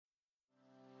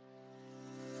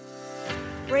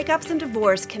Breakups and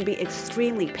divorce can be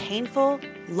extremely painful,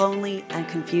 lonely, and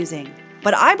confusing.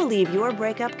 But I believe your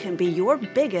breakup can be your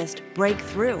biggest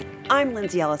breakthrough. I'm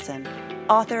Lindsay Ellison,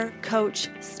 author, coach,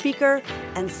 speaker,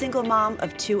 and single mom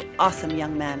of two awesome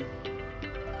young men.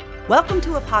 Welcome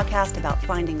to a podcast about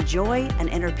finding joy and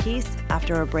inner peace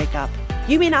after a breakup.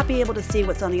 You may not be able to see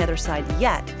what's on the other side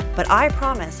yet, but I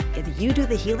promise if you do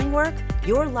the healing work,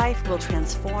 your life will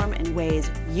transform in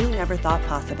ways you never thought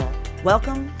possible.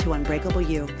 Welcome to Unbreakable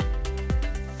You.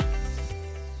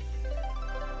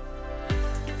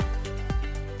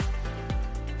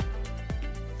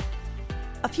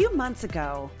 A few months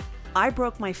ago, I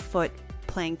broke my foot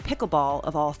playing pickleball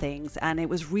of all things, and it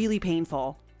was really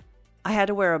painful. I had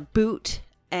to wear a boot,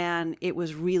 and it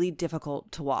was really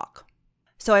difficult to walk.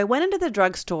 So I went into the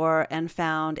drugstore and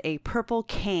found a purple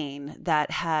cane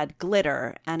that had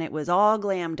glitter, and it was all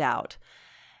glammed out.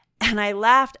 And I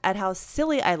laughed at how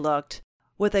silly I looked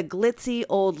with a glitzy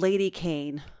old lady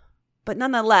cane. But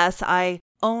nonetheless, I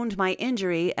owned my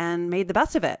injury and made the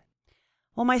best of it.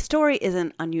 Well, my story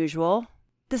isn't unusual.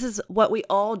 This is what we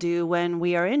all do when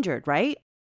we are injured, right?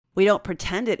 We don't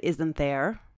pretend it isn't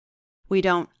there. We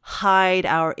don't hide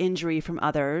our injury from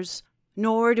others,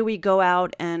 nor do we go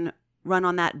out and run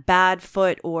on that bad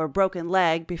foot or broken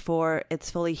leg before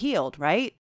it's fully healed,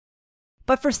 right?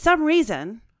 But for some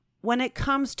reason, when it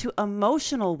comes to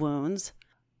emotional wounds,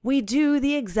 we do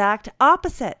the exact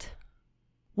opposite.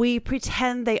 We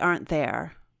pretend they aren't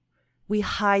there. We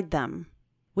hide them.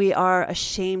 We are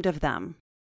ashamed of them.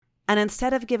 And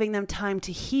instead of giving them time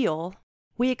to heal,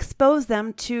 we expose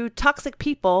them to toxic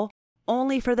people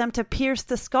only for them to pierce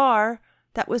the scar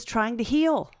that was trying to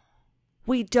heal.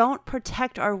 We don't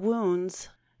protect our wounds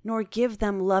nor give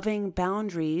them loving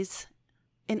boundaries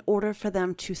in order for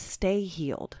them to stay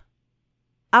healed.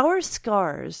 Our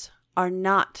scars are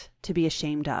not to be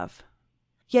ashamed of,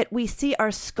 yet we see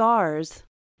our scars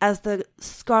as the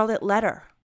scarlet letter,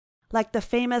 like the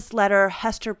famous letter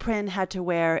Hester Prynne had to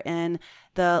wear in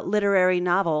the literary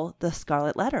novel The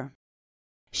Scarlet Letter.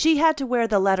 She had to wear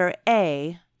the letter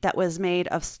A that was made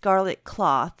of scarlet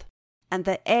cloth, and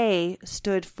the A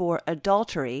stood for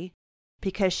adultery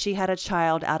because she had a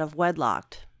child out of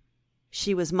wedlock.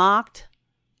 She was mocked,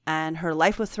 and her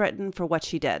life was threatened for what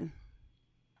she did.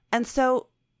 And so,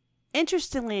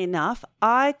 interestingly enough,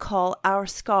 I call our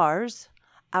scars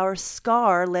our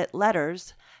scarlet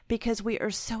letters because we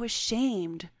are so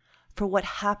ashamed for what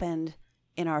happened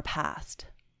in our past.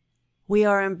 We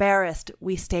are embarrassed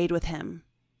we stayed with him,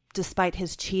 despite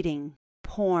his cheating,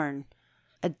 porn,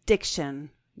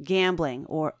 addiction, gambling,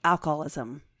 or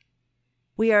alcoholism.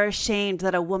 We are ashamed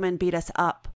that a woman beat us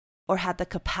up or had the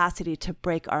capacity to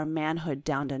break our manhood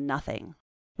down to nothing.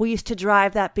 We used to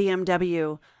drive that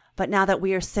BMW, but now that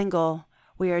we are single,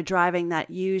 we are driving that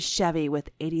used Chevy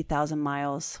with 80,000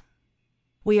 miles.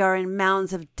 We are in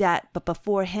mounds of debt, but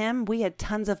before him, we had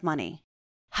tons of money.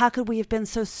 How could we have been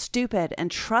so stupid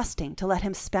and trusting to let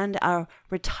him spend our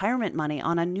retirement money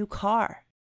on a new car?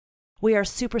 We are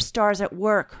superstars at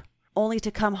work, only to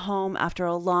come home after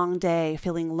a long day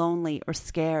feeling lonely or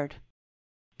scared.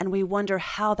 And we wonder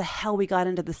how the hell we got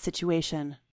into this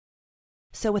situation.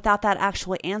 So without that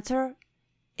actual answer,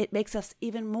 it makes us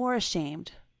even more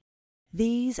ashamed.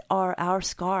 These are our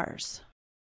scars.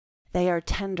 They are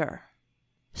tender,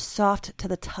 soft to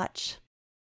the touch,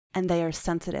 and they are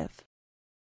sensitive.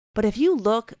 But if you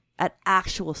look at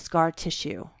actual scar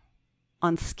tissue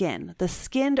on skin, the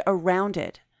skin around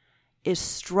it is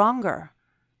stronger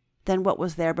than what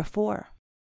was there before.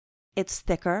 It's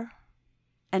thicker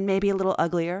and maybe a little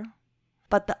uglier,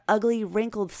 but the ugly,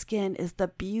 wrinkled skin is the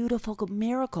beautiful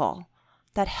miracle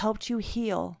that helped you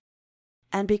heal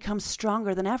and become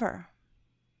stronger than ever.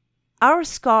 Our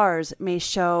scars may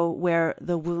show where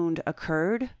the wound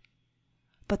occurred,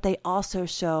 but they also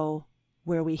show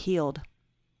where we healed.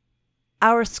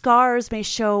 Our scars may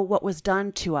show what was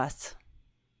done to us,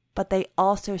 but they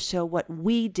also show what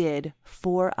we did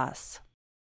for us.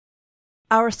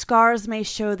 Our scars may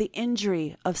show the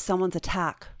injury of someone's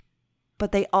attack,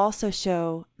 but they also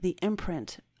show the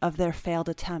imprint of their failed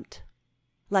attempt,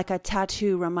 like a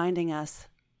tattoo reminding us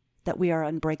that we are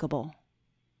unbreakable.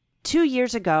 2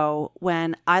 years ago,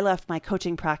 when I left my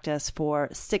coaching practice for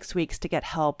 6 weeks to get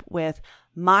help with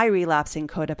my relapsing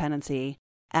codependency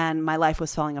and my life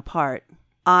was falling apart,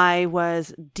 I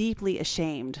was deeply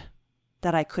ashamed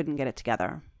that I couldn't get it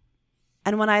together.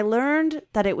 And when I learned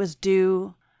that it was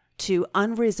due to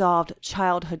unresolved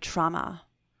childhood trauma,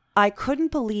 I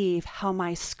couldn't believe how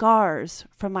my scars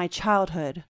from my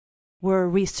childhood were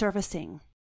resurfacing,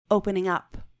 opening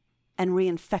up, and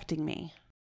reinfecting me.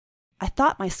 I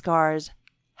thought my scars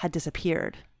had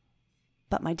disappeared.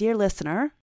 But my dear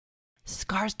listener,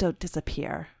 Scars don't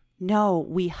disappear. No,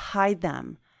 we hide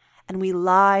them, and we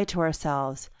lie to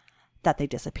ourselves that they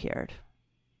disappeared.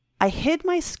 I hid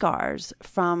my scars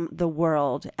from the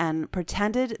world and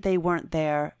pretended they weren't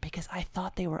there because I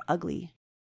thought they were ugly.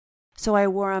 So I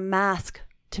wore a mask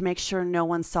to make sure no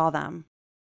one saw them,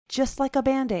 just like a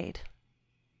Band-Aid.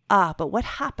 But what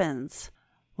happens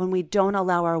when we don't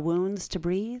allow our wounds to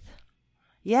breathe?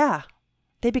 Yeah,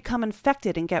 they become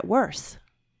infected and get worse.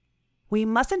 We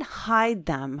mustn't hide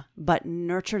them, but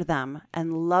nurture them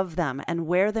and love them and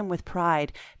wear them with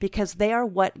pride because they are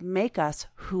what make us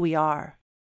who we are.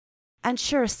 And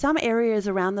sure, some areas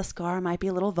around the scar might be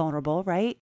a little vulnerable,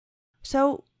 right?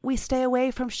 So we stay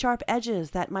away from sharp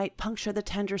edges that might puncture the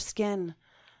tender skin,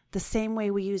 the same way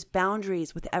we use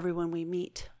boundaries with everyone we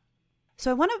meet.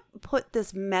 So I want to put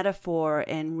this metaphor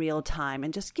in real time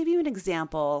and just give you an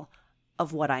example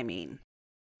of what I mean.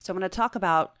 So I'm going to talk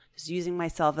about just using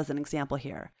myself as an example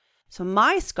here. So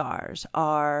my scars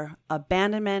are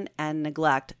abandonment and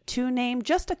neglect, to name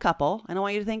just a couple. I don't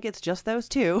want you to think it's just those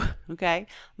two, okay?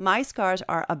 My scars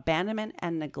are abandonment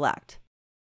and neglect.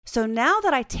 So now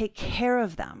that I take care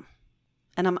of them,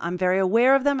 and I'm very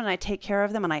aware of them, and I take care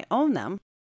of them, and I own them,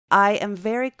 I am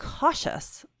very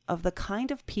cautious of the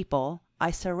kind of people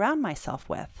I surround myself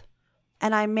with.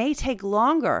 And I may take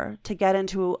longer to get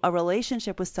into a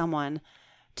relationship with someone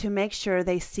to make sure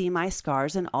they see my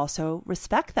scars and also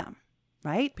respect them,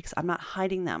 right? Because I'm not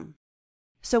hiding them.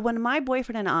 So when my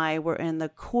boyfriend and I were in the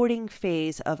courting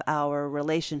phase of our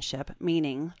relationship,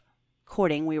 meaning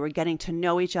courting, we were getting to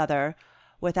know each other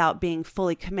without being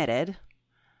fully committed.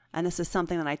 And this is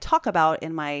something that I talk about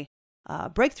in my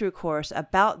breakthrough course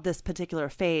about this particular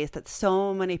phase that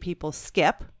so many people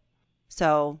skip.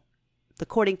 So the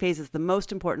courting phase is the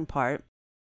most important part.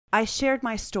 I shared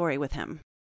my story with him.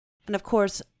 And of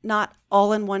course, not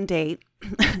all in one date.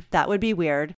 That would be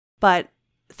weird. But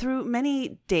through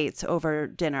many dates over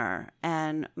dinner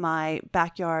and my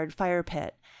backyard fire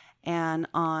pit and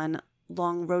on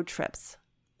long road trips,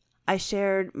 I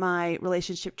shared my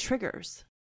relationship triggers.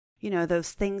 You know,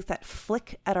 those things that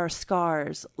flick at our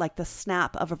scars like the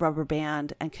snap of a rubber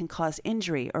band and can cause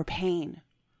injury or pain.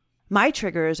 My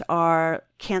triggers are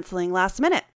canceling last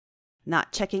minute,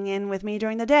 not checking in with me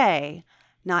during the day,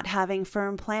 not having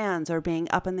firm plans or being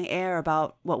up in the air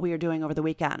about what we are doing over the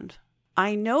weekend.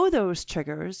 I know those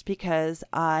triggers because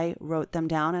I wrote them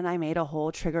down and I made a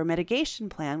whole trigger mitigation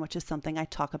plan, which is something I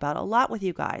talk about a lot with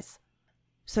you guys.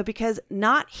 So because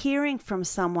not hearing from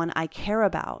someone I care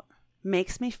about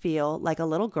makes me feel like a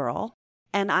little girl,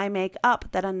 and I make up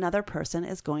that another person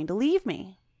is going to leave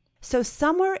me. So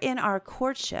somewhere in our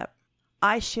courtship,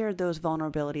 I shared those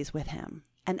vulnerabilities with him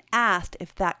and asked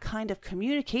if that kind of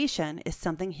communication is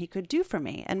something he could do for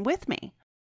me and with me.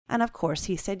 And of course,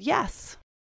 he said yes.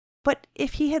 But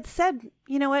if he had said,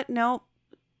 you know what, no,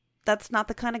 that's not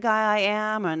the kind of guy I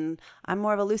am, and I'm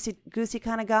more of a loosey-goosey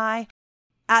kind of guy,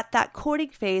 at that courting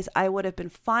phase, I would have been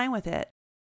fine with it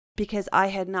because I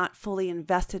had not fully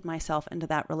invested myself into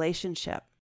that relationship.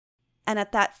 And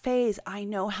at that phase, I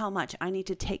know how much I need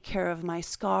to take care of my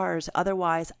scars.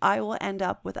 Otherwise, I will end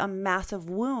up with a massive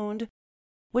wound,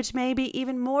 which may be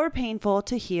even more painful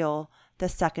to heal the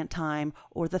second time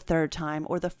or the third time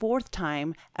or the fourth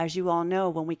time. As you all know,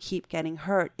 when we keep getting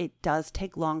hurt, it does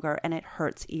take longer and it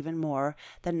hurts even more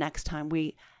the next time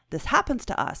this happens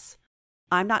to us.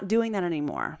 I'm not doing that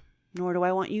anymore, nor do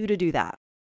I want you to do that.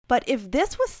 But if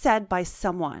this was said by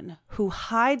someone who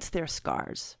hides their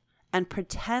scars and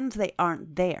pretends they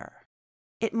aren't there,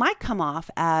 it might come off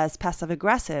as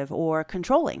passive-aggressive or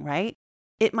controlling, right?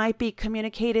 It might be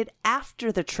communicated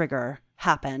after the trigger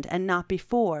happened and not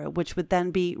before, which would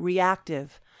then be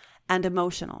reactive and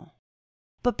emotional.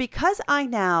 But because I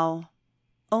now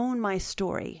own my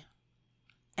story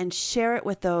and share it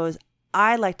with those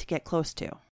I like to get close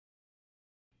to,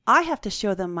 I have to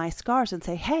show them my scars and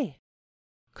say, hey,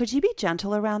 could you be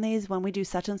gentle around these when we do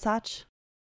such and such?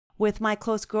 With my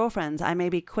close girlfriends, I may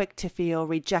be quick to feel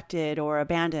rejected or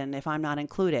abandoned if I'm not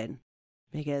included,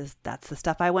 because that's the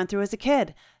stuff I went through as a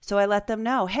kid. So I let them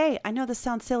know, hey, I know this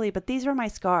sounds silly, but these are my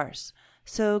scars.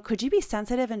 So could you be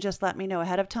sensitive and just let me know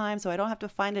ahead of time so I don't have to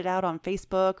find it out on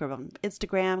Facebook or on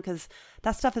Instagram, because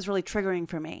that stuff is really triggering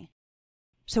for me.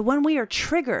 So when we are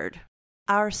triggered,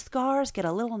 our scars get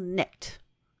a little nicked.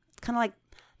 It's kind of like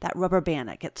that rubber band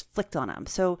that gets flicked on them.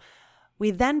 So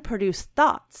we then produce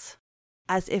thoughts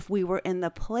as if we were in the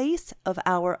place of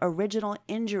our original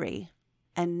injury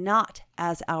and not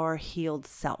as our healed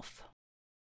self.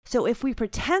 So if we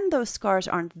pretend those scars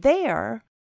aren't there,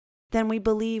 then we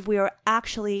believe we are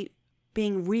actually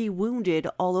being re-wounded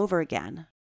all over again.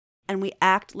 and we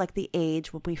act like the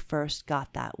age when we first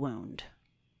got that wound.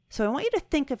 So I want you to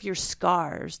think of your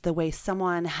scars the way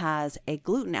someone has a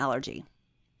gluten allergy.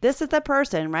 This is the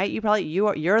person, right?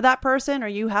 You're that person, or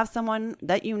you have someone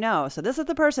that you know. So this is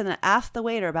the person that asked the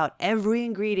waiter about every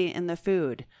ingredient in the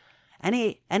food.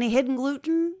 Any hidden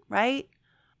gluten, right?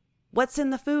 What's in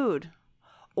the food?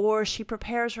 Or she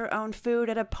prepares her own food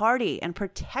at a party and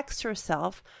protects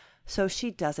herself so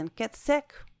she doesn't get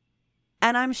sick.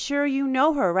 And I'm sure you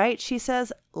know her, right? She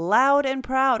says loud and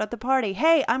proud at the party,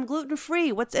 "Hey, I'm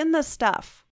gluten-free. What's in this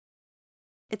stuff?"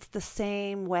 It's the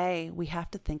same way we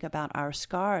have to think about our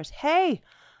scars. Hey,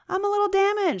 I'm a little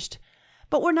damaged.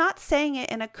 But we're not saying it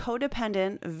in a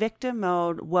codependent victim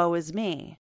mode, woe is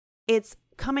me. It's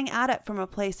coming at it from a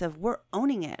place of we're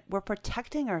owning it. We're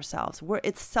protecting ourselves.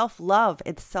 It's self-love.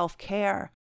 It's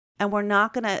self-care. And we're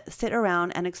not going to sit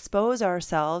around and expose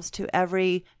ourselves to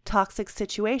every toxic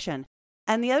situation.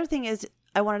 And the other thing is,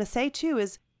 I wanted to say too,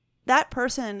 is that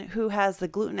person who has the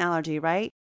gluten allergy,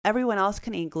 right? Everyone else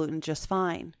can eat gluten just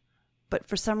fine. But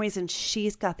for some reason,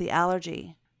 she's got the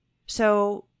allergy.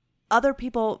 So other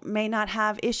people may not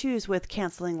have issues with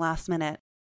canceling last minute.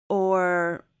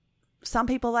 Or some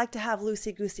people like to have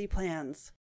loosey-goosey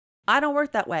plans. I don't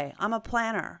work that way. I'm a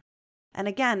planner. And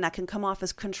again, that can come off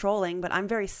as controlling, but I'm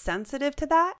very sensitive to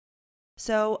that.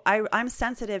 So I'm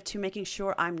sensitive to making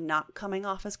sure I'm not coming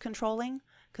off as controlling,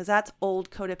 because that's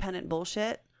old codependent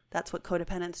bullshit. That's what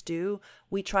codependents do.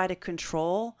 We try to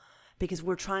control because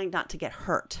we're trying not to get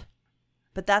hurt.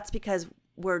 But that's because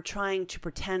we're trying to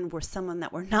pretend we're someone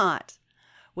that we're not,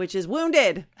 which is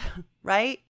wounded,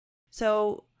 right?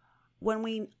 So when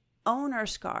we own our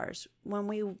scars, when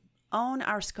we own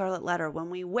our scarlet letter, when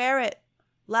we wear it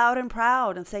loud and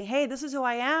proud and say, "Hey, this is who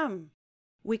I am,"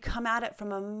 we come at it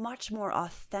from a much more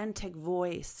authentic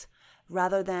voice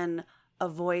rather than a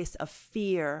voice of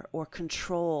fear or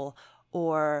control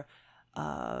or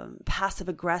passive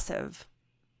aggressive.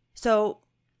 So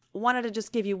wanted to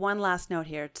just give you one last note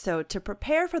here. So to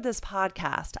prepare for this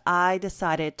podcast, I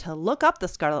decided to look up the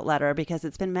Scarlet Letter because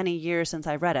it's been many years since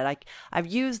I read it. I've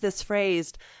used this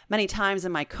phrase many times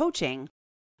in my coaching,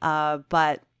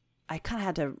 but I kind of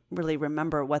had to really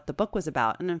remember what the book was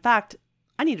about. And in fact,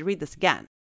 I need to read this again.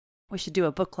 We should do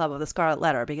a book club of the Scarlet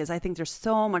Letter because I think there's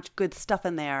so much good stuff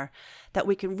in there that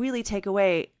we can really take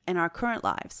away in our current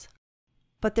lives.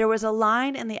 But there was a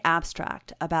line in the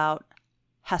abstract about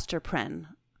Hester Prynne,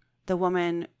 the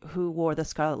woman who wore the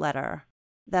Scarlet Letter,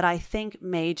 that I think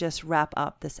may just wrap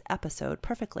up this episode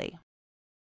perfectly.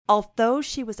 Although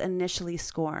she was initially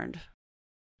scorned,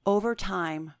 over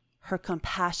time, her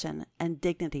compassion and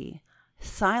dignity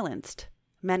silenced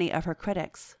many of her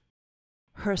critics.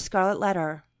 Her Scarlet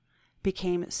Letter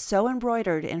became so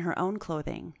embroidered in her own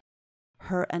clothing,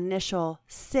 her initial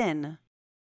sin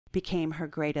became her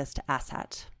greatest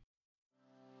asset.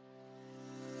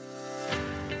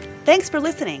 Thanks for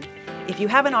listening. If you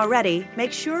haven't already,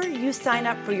 make sure you sign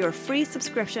up for your free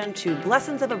subscription to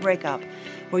Blessings of a Breakup,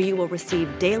 where you will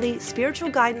receive daily spiritual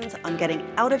guidance on getting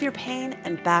out of your pain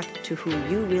and back to who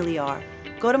you really are.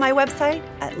 Go to my website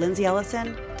at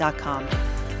lindsayellison.com.